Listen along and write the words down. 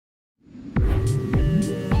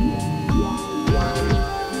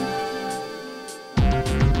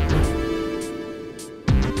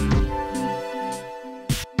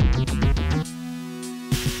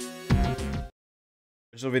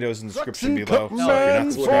There's no videos in the description below. So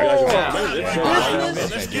Man, you're not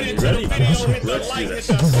Let's get into the video. Hit the like, hit the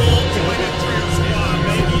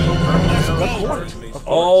sub.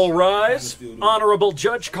 All rise. Honorable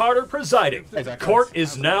Judge Carter presiding. Court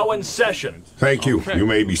is now in session. Thank you. You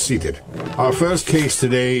may be seated. Our first case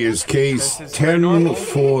today is case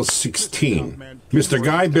 10-416. Mr.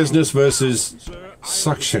 Guy Business versus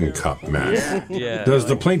Suction Cup Man. Does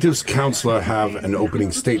the plaintiff's counselor have an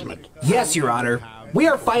opening statement? Yes, Your Honor. We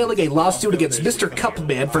are filing a lawsuit against Mr.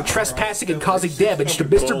 Cupman for trespassing and causing damage to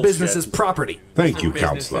Mr. Business's property. Thank you,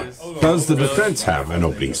 counselor. Does the defense have an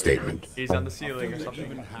opening statement? He's on the ceiling or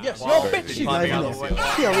something. Yes, no, bitch, she's not even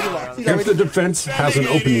If the defense has an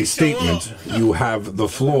opening statement, you have the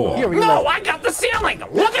floor. No, I got the ceiling!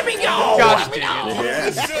 Look at me go! Gosh, dang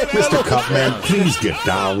it. Mr. Cupman, please get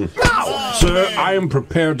down. No! Sir, I am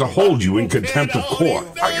prepared to hold you in contempt of court.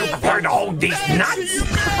 Are you prepared to hold these nuts?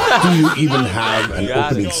 Do you even have an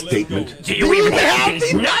opening statement? Do you even have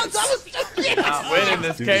these nuts? Not winning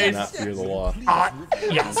this case. not fear the law.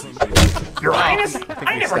 Yes. Your Highness,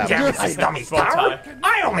 I never damaged this dummy's tower.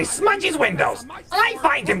 I only smudge his windows. I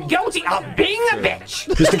find him guilty of being a bitch.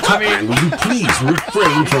 Mr. Cupman, will you please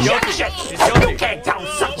refrain from... Shit! You can't tell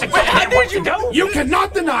such a man what to do! You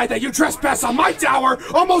cannot deny that you trespass on my tower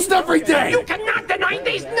almost every day! You cannot deny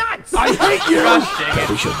these nuts! I hate you!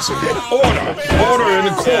 We shouldn't say that. Order! Order in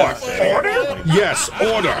the court! Order? Yes,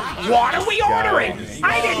 order! What are we ordering?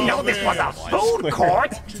 I didn't know this was a food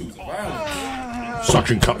court!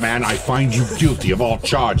 Suction Cup Man, I find you guilty of all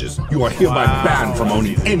charges. You are hereby banned from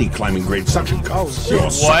owning any climbing grade suction cups.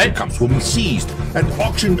 Your suction cups will be seized and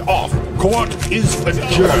auctioned off. Court is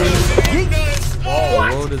adjourned.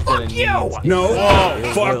 What? Fuck you! No,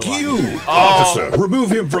 fuck you! Officer,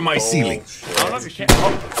 remove him from my ceiling. I don't know if you can.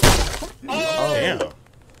 Oh. Damn.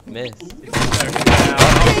 Miss.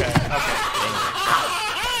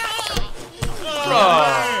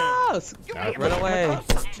 Run away.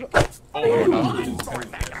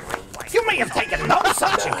 You may have taken those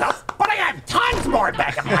suction cups, but I have tons more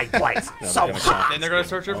back at my place. So Then they're gonna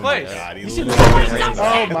search your place.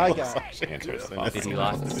 Oh my god. Did he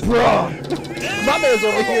lock? Bro. My man's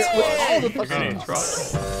over here with all the fucking...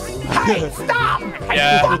 Hey, stop!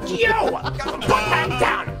 Hey, fuck you! Put that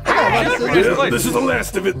down! Hey, This is the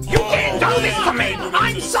last of it. you can't do this to me!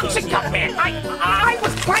 I'm Suction Cup Man! I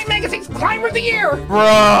was Climb Magazine's Climber of the Year!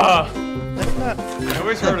 Bruh! That's not... I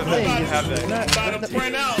always heard of that. Have that. About to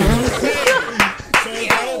print out. I'm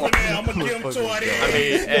gonna give him 2 out of I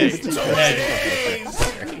mean, hey.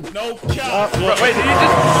 No cap. Wait, did you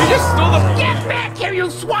just stole the... Get back here, you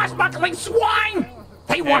swashbuckling swine!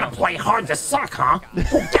 They want to play hard to suck, huh? Well,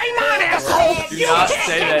 game on, asshole! Do You not can't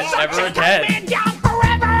say get that ever Suction Cup again. Man down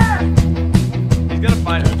forever! He's gonna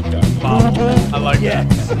find it. Wow. I like that.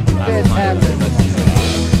 Fantastic.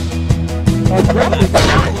 That's okay.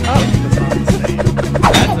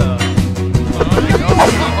 You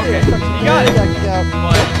got it.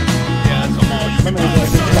 But, yeah, that's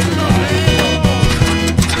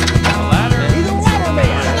a ladder. He's a ladder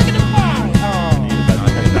man! Look at him fly!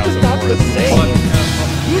 It's not the same!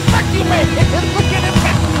 He's lucky man! Look at him!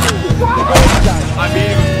 I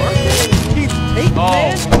mean, He's taking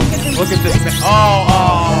man! look at this man.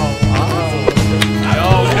 No.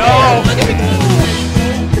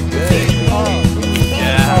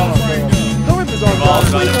 Yeah. Go rip his arm Balls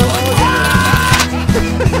off. on it.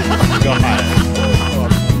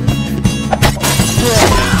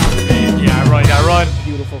 Yeah, run.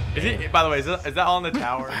 Beautiful. Is it? By the way, is that all in the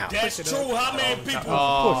tower? That's true. How many people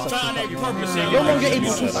Oh, find their purpose in No your longer life?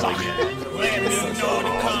 able to suck. Let me know in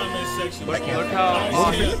the comment section. look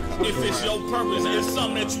how If it's your purpose, it's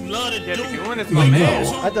something that you love to you do. be doing this, my man. I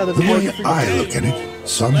thought it The was way more I look at it,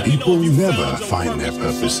 some people never find their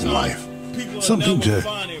purpose in life. Something to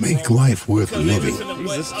make life worth living.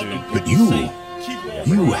 But you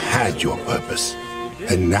had your purpose.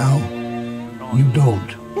 And now, you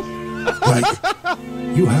don't. Like,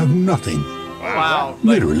 you have nothing. Wow.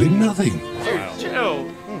 Literally nothing. Chill.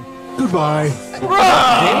 Goodbye.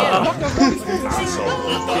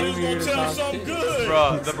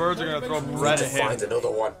 Bro, the birds are gonna throw bread at him. another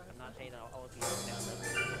one.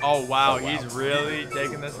 Oh wow, he's really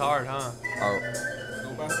taking this hard, huh?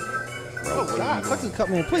 Oh god, Suction Cup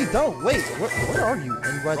Man, please don't. Wait, where are you?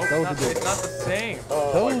 And right, those are It's the... not the same.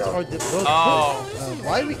 Those are the... Oh.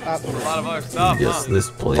 Why are we... A lot of other stuff, Yes, huh? this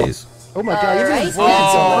please. Oh my god, you're Alright, being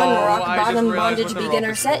that's Oh, one I rock just bottom realized bondage what the beginner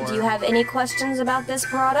rope set. is Do you for. have any questions about this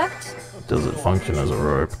product? Does it function as a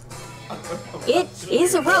rope? It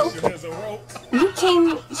is a rope. You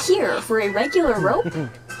came here for a regular rope?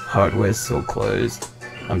 Hardware's still closed.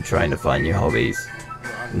 I'm trying to find new hobbies.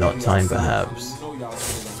 Not time, perhaps.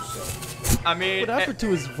 I mean, What happened to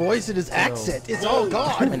his voice and his accent? It's all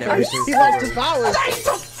gone. And everything. He lost his powers. They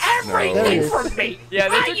took everything from me. Yeah,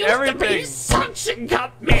 they I took used to everything. be suction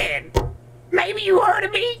cup man. Maybe you heard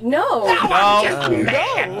of me? No. Now I'm just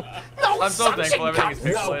man. No I'm so suction thankful everything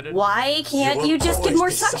is cups. pixelated. Why can't you just get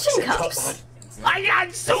more suction cups? I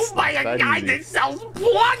got sued by a guy that sells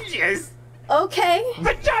plunges. Okay.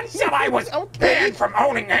 The judge said I was banned from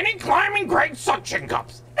owning any climbing grade suction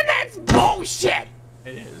cups. And that's bullshit.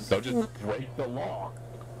 It is. Don't just break the law.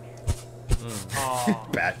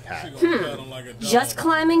 Bad pat. Just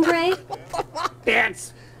climbing grade?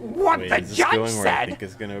 That's what Wait, the is this judge going where I said. think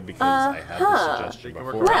it's gonna because I had the suggestion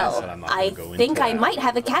before. and I said I'm Well, not I gonna go think into I it. might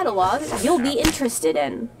have a catalog you'll be interested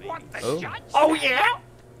in. What the judge? Oh yeah?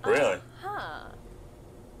 Really?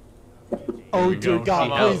 Oh dear God,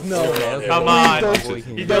 Come on. please no. Come Please on. don't.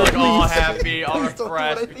 He's like all Please. happy, all Please don't do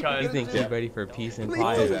refreshed anything. because. You think he's ready for peace and Please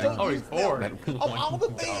quiet? don't Oh, he's use them. bored. Of all the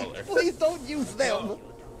things, please don't use them.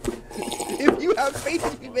 If you have faith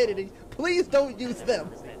in humanity, please don't use them.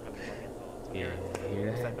 Yeah, hear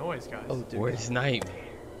What's that? that noise, guys? Oh dear. Where's Nightmare?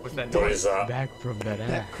 What's that What noise? is that? Back from that ass.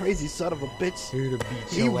 That crazy son of a bitch. Here to beat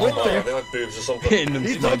He your went ass. there. They like boobs or something. In them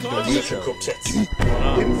He smudged took on the the Suction show. cup tits.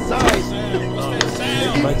 Inside.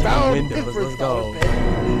 He Smudged found the windows. different Let's go. powers,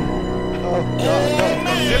 man. Oh God,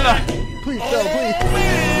 no. Zilla! Please, no, please.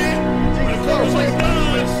 Jesus, no, please.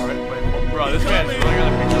 Wait, bro, this man's really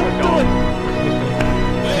gonna fix your window.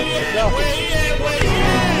 No.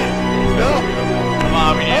 No. Come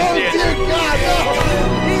on, we need to Oh see it. dear God, no.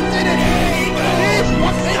 He did it. He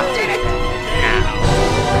fucking did it.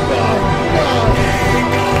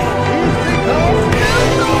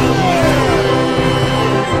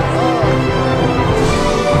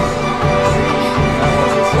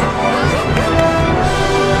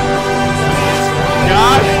 Oh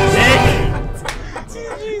God.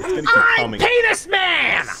 He's I'm Penis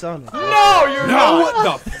Man! Son of No, you're No, not.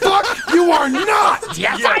 what the fuck? You are not!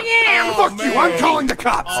 Yes, I am! Fuck you, I'm calling the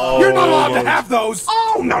cops! You're not allowed to have those!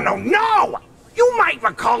 Oh, no, no, no! You might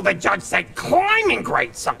recall the judge said climbing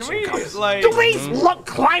grade suction Can we, cups. like- Do these look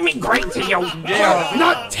climbing grade to you? Yeah.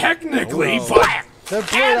 Not technically, but... But They're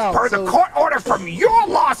played as out, per the so- court order from your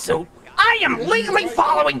lawsuit, I am legally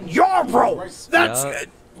following your rules. That's... Yeah.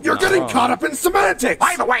 You're getting caught up in semantics!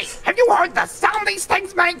 By the way, have you heard the sound these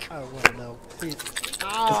things make? I want to know. Please.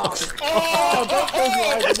 Oh, don't close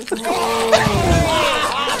your eyes.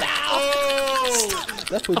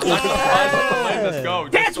 That's what Let's go.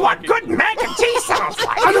 That's what good mac and cheese sounds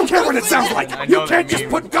like. I don't care what it sounds like! I You know can't that just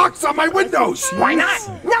meme. put cocks on my windows! Why not?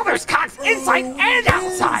 Now there's cocks inside and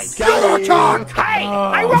outside. You're a cock! Hey,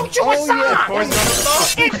 I wrote you a Oh, yeah.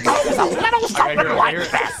 song. It goes a little something hear it, I like hear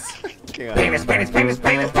it. this. Penis, penis, penis,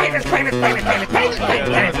 penis, penis, penis, penis, penis, penis, penis,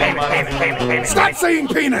 penis, penis, penis, penis, Stop saying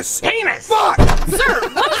penis! penis. Fuck! Sir,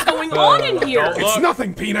 what is going on in here? It's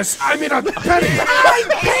nothing, penis! I mean a penny! I'm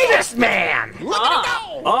Penis Man.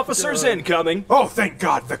 Officers incoming. Oh, thank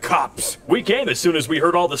God, the cops! We came as soon as we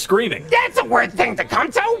heard all the screaming. That's a weird thing to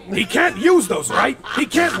come to. He can't use those, right? He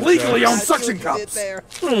can't legally own suction cups!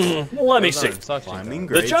 Let me see. Climbing The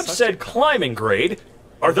grade judge suction- said climbing grade.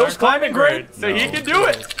 Are those climbing grade? So he can do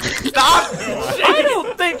it. Stop. I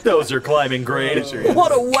don't think those are climbing grade.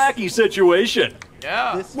 What a wacky situation.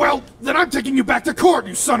 Yeah. Well, then I'm taking you back to court,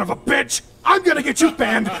 you son of a bitch! I'm gonna get you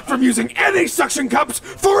banned from using any suction cups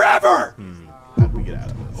forever! How'd we get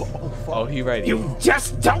out of this? Oh, he ready. You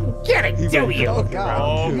just don't get it, do you? Oh God.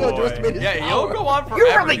 Oh You boy. underestimated his Yeah, you'll power. go on forever.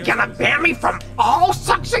 You're really gonna ban me from all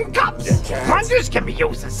suction cups? Plungers can be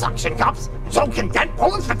used as suction cups. So can dent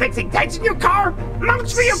pullers for fixing dents in your car.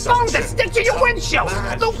 Mounts for your phone to stick to your windshield.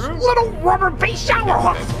 Those little rubber-based shower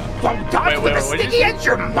hooks. Blow darts Wait, with a what'd you sticky say? edge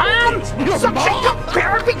your mom. Suction cup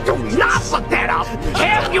therapy? Do not look that up.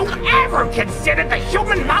 Have you ever considered the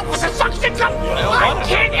human mouth was a suction cup? I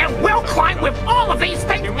can and will climb with all of these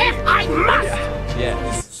things if I must.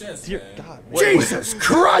 Yes. Dear God. Jesus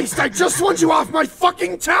Christ, I just want you off my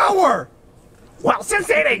fucking tower! Well, since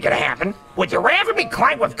that ain't gonna happen, would you rather me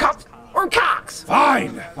climb with cups or cocks?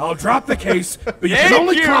 Fine, I'll drop the case, but you can Thank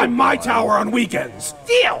only you. climb my tower on weekends.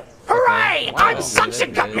 Deal! Hooray! I'm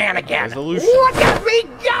suction cup man again. Resolution. Look at me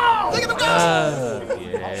go!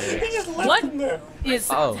 What is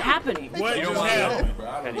happening?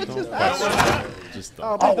 Just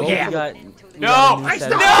Oh yeah. You got. No! I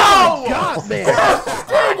said- no! God,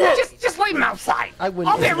 man. Just leave them outside. I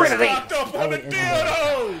wouldn't. I'll get rid of these. I wouldn't.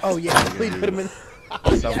 Oh yeah, please put him in.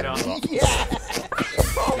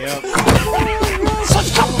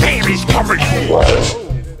 Such a baby's coming.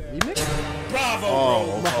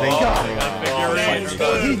 oh, thank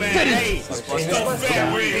God. He He did it!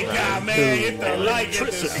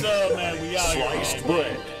 Sliced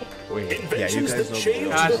bread. Inventions that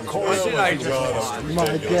changed Gosh, the course of I just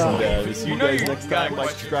My God. See you guys next time.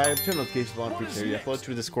 Like, subscribe, turn notifications on for each area. Upload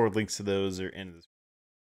to the Discord. Links to those are in the